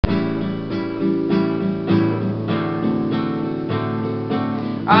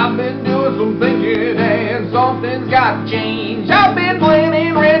I've been doing some thinking and something's got to change. I've been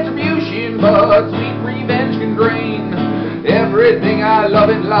planning retribution, but sweet revenge can drain everything I love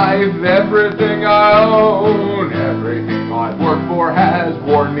in life, everything I own. Everything I've worked for has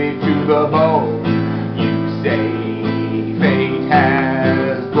worn me to the bone. You say fate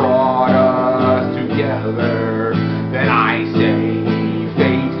has brought us together, then I say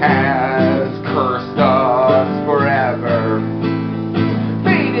fate has cursed us forever.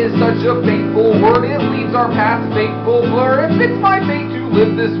 Fate is such a fateful word, it leaves our paths a fateful blur. If it's my fate to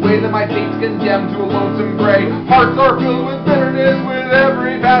live this way, then my fate's condemned to a lonesome gray. Hearts are filled with bitterness with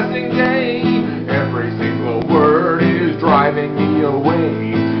every passing day. Every single word is driving me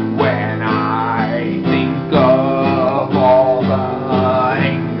away. When I think of all the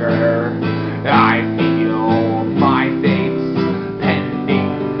anger, I feel my fate's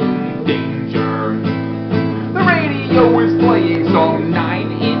pending danger. The radio is playing some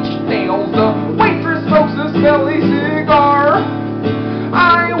 9-inch nails. The waitress smokes a smelly cigar.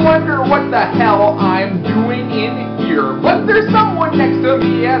 I wonder what the hell I'm doing in here, but there's someone next to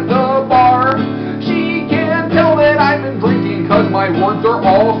me at the bar. She can tell that I've been drinking 'cause my words are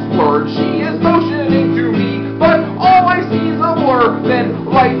all slurred. She